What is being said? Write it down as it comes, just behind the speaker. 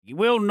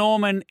Will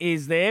Norman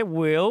is there.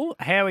 Will,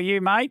 how are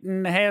you, mate?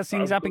 And how's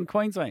things I'm up in good.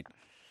 Queensland?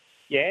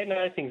 Yeah,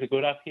 no, things are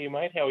good up here,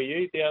 mate. How are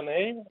you down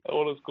there?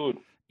 All is good.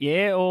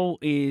 Yeah, all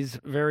is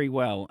very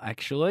well,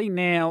 actually.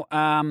 Now,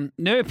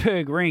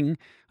 Nürburgring,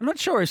 I'm not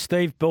sure if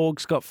Steve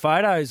Borg's got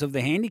photos of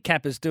the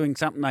handicappers doing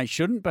something they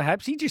shouldn't.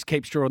 Perhaps he just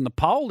keeps drawing the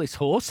pole, this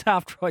horse,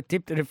 after I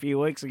tipped it a few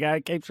weeks ago.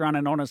 Keeps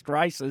running honest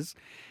races.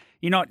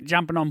 You're not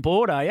jumping on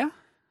board, are you?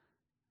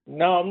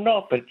 No, I'm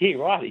not, but yeah,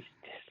 right. He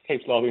just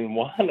keeps lobbing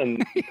one,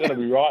 and he's going to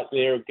be right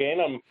there again.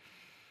 I'm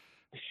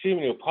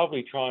assuming he'll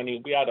probably try and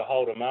he'll be able to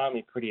hold a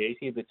marmy pretty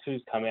easy. The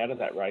two's come out of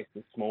that race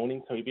this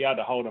morning, so he'll be able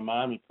to hold a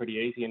marmy pretty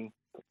easy. And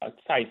I'd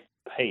say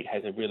Pete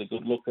has a really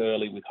good look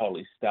early with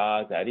Holy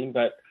Stars at him,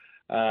 but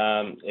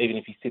even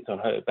if he sits on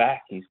her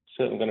back, he's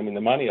certainly going to be in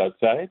the money, I'd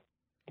say.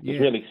 He was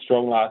really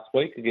strong last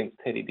week against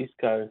Teddy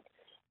Disco.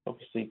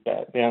 Obviously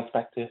bounced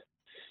back to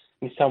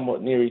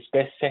somewhat near his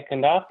best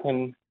second up,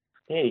 and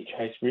yeah, he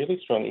chased really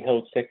strong. He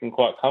held second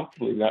quite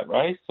comfortably in that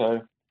race.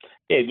 So,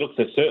 yeah, it looks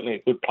certainly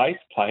a good place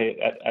to play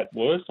at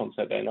worst on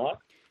Saturday night.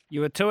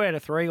 You were 2 out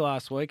of 3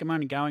 last week. I'm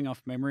only going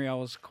off memory. I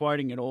was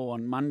quoting it all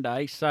on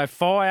Monday. So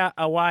fire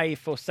away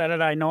for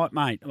Saturday night,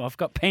 mate. I've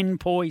got pen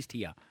poised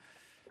here.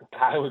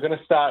 Okay, we're going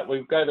to start.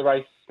 We'll go the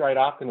race straight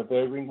up in the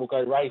Burgring. We'll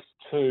go race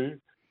 2.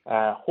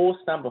 Horse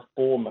number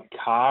 4,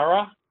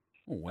 Makara.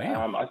 Oh,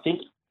 wow. I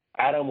think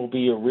Adam will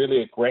be a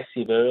really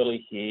aggressive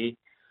early here.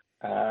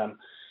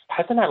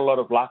 Hasn't had a lot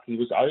of luck. He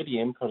was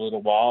ODM for a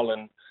little while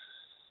and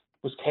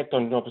was kept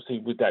on, obviously,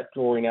 with that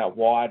drawing out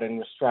wide and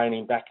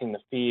restraining back in the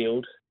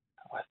field.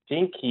 I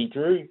think he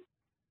drew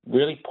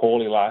really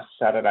poorly last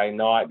Saturday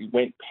night. He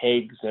went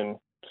pegs and,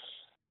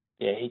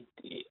 yeah,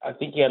 I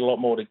think he had a lot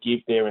more to give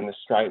there in the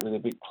straight with a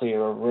bit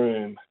clearer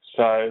room.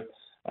 So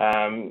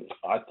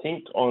I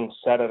think on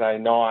Saturday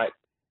night,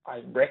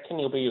 I reckon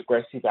he'll be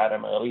aggressive at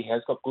him early. He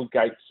has got good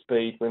gate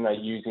speed when they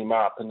use him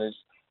up, and there's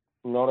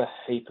not a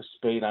heap of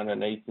speed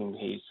underneath him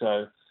here.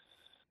 So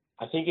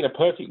I think in a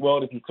perfect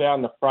world, if he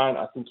found the front,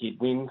 I think he'd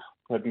win.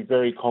 I'd be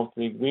very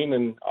confident he'd win,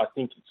 and I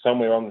think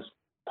somewhere on this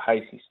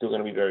pace, he's still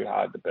going to be very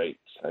hard to beat.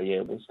 So,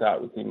 yeah, we'll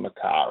start with him,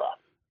 Makara.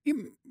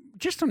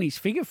 Just on his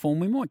figure form,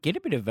 we might get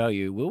a bit of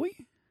value, will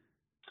we?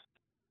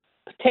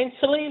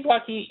 Potentially.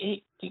 Like,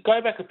 he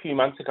go back a few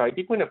months ago, he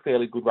did win a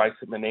fairly good race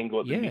at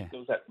Menangle. Yeah. It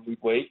was at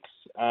midweeks.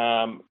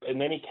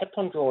 And then he kept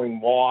on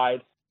drawing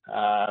wide,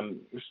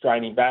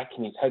 restraining back,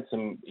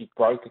 and he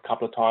broke a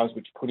couple of times,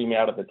 which put him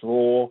out of the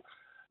draw.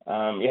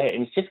 And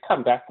he's just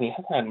come back, and he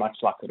hasn't had much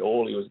luck at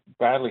all. He was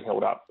badly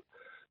held up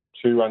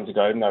 2 runs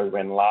ago, even though he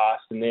ran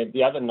last. And then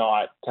the other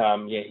night,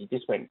 he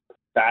just went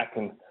back,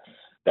 and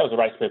that was a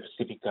race where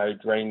Pacifico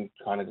Dream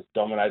kind of just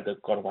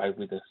dominated, got away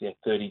with us,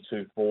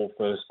 32-4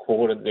 first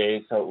quarter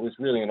there. So it was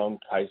really an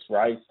on-pace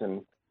race.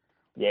 And,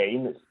 yeah,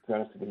 to be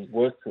honest with you, his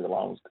work through the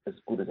line was as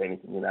good as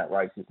anything in that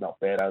race, if not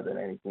better than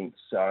anything.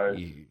 So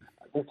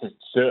This is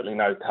certainly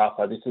no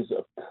tougher. This is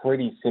a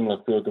pretty similar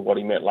field to what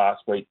he met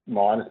last week,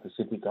 minus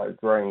Pacifico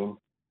Dream.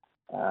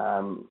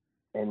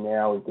 And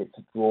now we get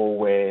to draw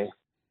where,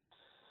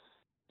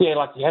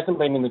 he hasn't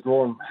been in the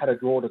draw and had a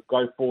draw to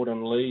go forward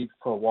and lead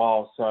for a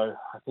while. So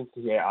I think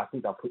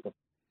they'll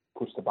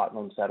push the button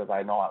on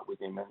Saturday night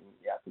with him, and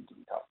I think it'll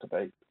be tough to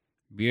beat.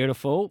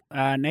 Beautiful.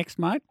 Next,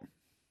 mate.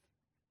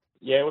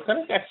 Yeah, we're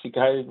going to actually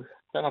go.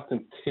 Don't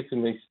often tip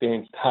in these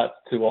stand starts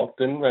too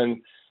often,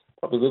 and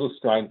probably a little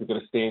strange we've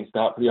got a stand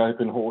start for the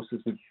open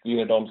horses with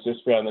Unidoms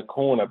just around the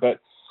corner.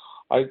 But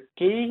I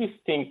do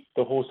think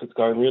the horse that's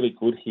going really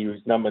good here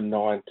is number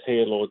 9,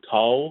 Taylor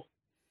Toll.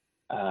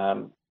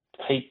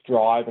 Pete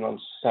driving on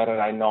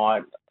Saturday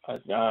night.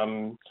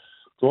 Drawn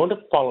to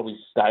follow his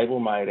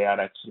stablemate out,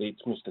 actually.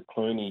 It's Mr.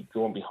 Clooney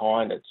drawn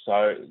behind it.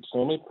 So it's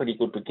normally a pretty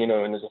good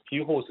beginner, and there's a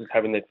few horses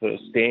having their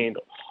first stand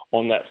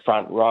on that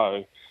front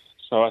row.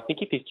 So I think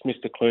if it's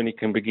Mr. Clooney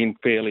can begin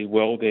fairly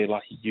well there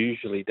like he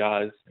usually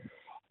does,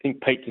 I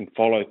think Pete can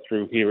follow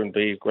through here and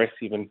be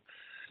aggressive and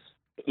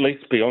at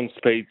least be on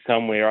speed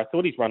somewhere. I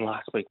thought his run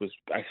last week was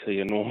actually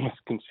enormous,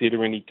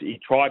 considering he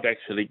tried to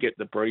actually get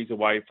the breeze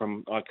away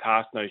from I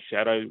Cast No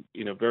Shadow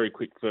in a very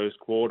quick first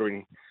quarter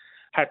and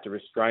had to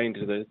restrain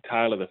to the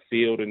tail of the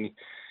field, and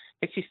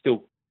actually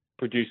still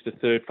produced the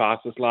third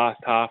fastest last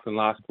half and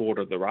last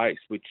quarter of the race,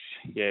 which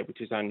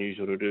is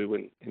unusual to do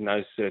in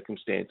those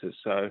circumstances.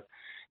 So,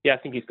 I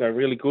think he's going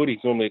really good.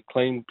 He's normally a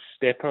clean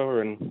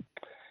stepper, and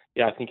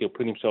I think he'll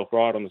put himself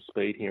right on the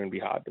speed here and be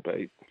hard to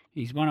beat.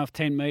 He's won off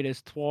 10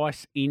 metres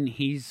twice in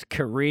his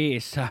career,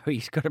 so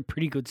he's got a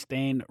pretty good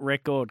stand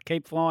record.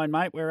 Keep flying,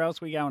 mate. Where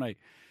else are we going to?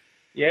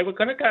 Yeah, we're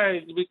going to go.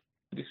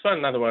 This one,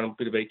 another one, a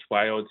bit of each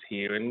way odds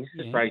here, and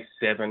this is race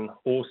 7,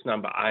 horse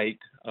number 8.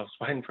 I was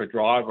waiting for a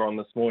driver on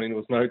this morning. There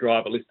was no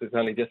driver list. It's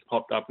only just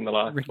popped up in the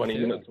last 20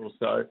 minutes or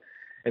so,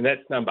 and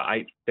that's number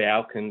 8,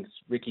 Falcons.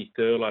 Ricky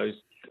Thurlow's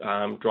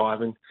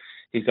driving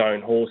his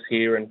own horse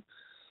here, and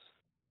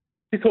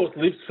this horse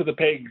lives for the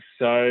pegs,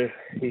 so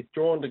he's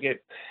drawn to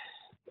get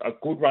a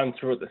good run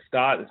through at the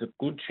start. There's a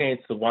good chance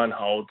the one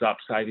holds up,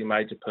 saving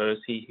Major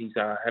Percy. He's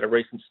had a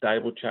recent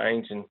stable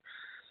change and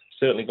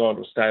certainly gone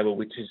to a stable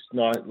which is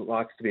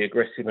likes to be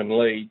aggressive and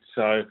lead.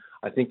 So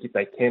I think if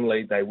they can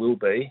lead, they will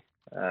be.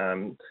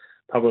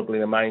 Probably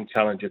the main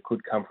challenger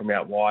could come from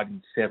out wide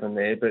in 7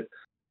 there, but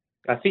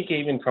I think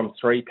even from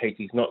 3-peat,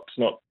 it's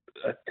not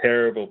a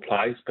terrible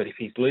place. But if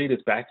his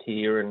leader's back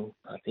here, and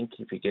I think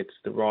if he gets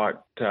the right,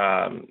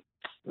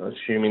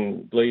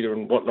 assuming leader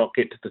and whatnot,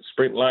 get to the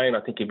sprint lane,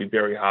 I think it'd be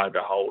very hard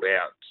to hold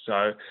out.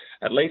 So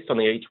at least on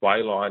the each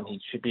way line, he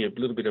should be a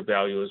little bit of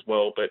value as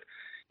well. But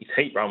his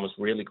heat run was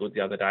really good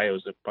the other day. It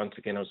was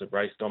a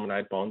race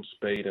dominated by on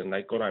speed, and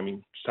they got him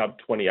in sub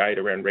 28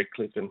 around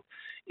Redcliffe, and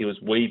he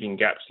was weaving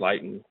gaps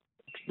late and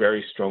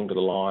very strong to the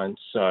line.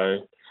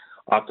 So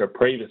after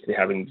previously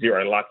having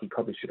 0 luck, he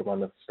probably should have won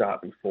the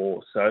start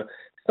before. So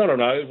it's not an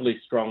overly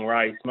strong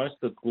race. Most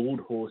of the good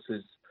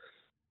horses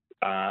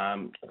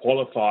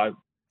qualified,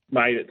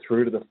 made it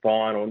through to the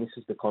final, and this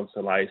is the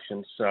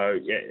consolation. So,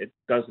 yeah, it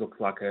does look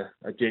like a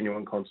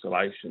genuine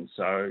consolation.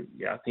 So,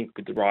 yeah, I think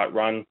with the right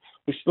run,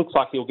 which looks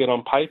like he'll get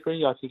on paper,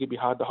 I think it'd be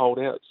hard to hold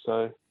out.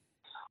 So,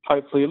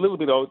 hopefully a little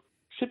bit of,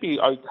 should be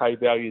okay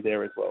value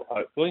there as well,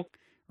 hopefully.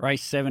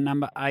 Race 7,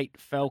 number 8,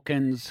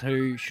 Falcons,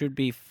 who should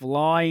be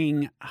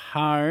flying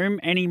home.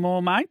 Any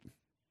more, mate?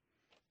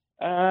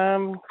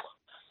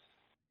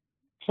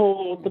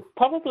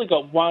 Probably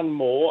got one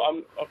more.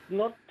 I'm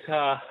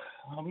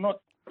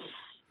not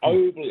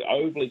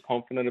overly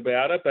confident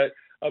about it, but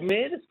a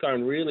mare that's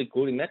going really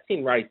good, and that's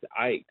in race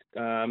 8.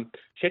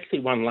 She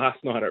actually won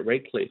last night at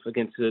Redcliffe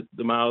against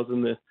the males,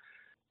 and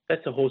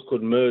that's a horse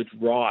called Merge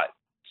Right.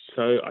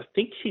 So I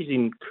think she's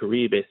in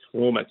career best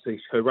form, actually.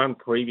 Her run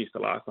previous to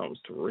last night was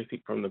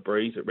terrific from the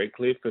breeze at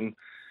Redcliffe, and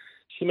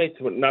she meets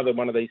another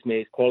one of these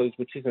mares' qualities,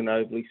 which isn't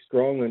overly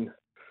strong, and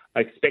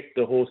I expect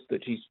the horse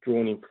that she's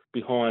drawn in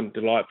behind,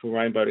 Delightful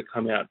Rainbow, to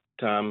come out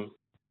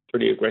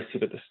pretty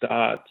aggressive at the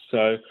start.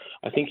 So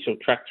I think she'll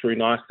track through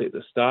nicely at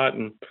the start,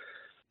 and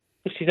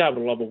if she's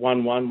able to lob a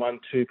 1-1,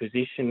 1-2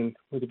 position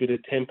with a bit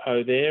of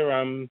tempo there,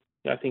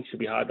 I think she'll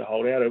be hard to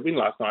hold out. Her win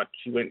last night,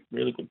 she went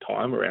really good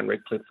time around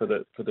Redcliffe for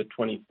the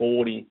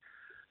 2040.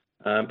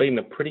 Being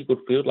a pretty good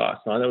field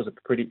last night. That was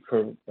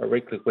for a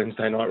Redcliffe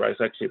Wednesday night race,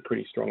 actually a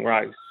pretty strong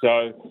race.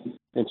 So,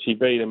 and she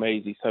beat them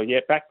easy. So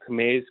yeah, back to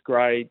mare's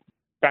grade.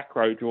 Back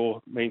row draw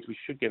means we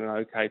should get an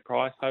okay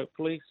price,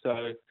 hopefully.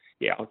 So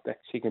yeah,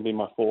 she can be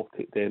my 4th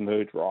pick there,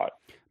 Merge Right.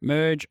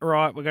 Merge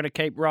Right. We've got to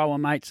keep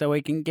rolling, mate, so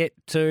we can get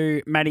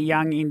to Matty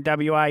Young in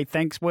WA.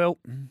 Thanks, Will.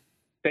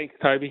 Thanks,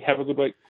 Toby. Have a good week.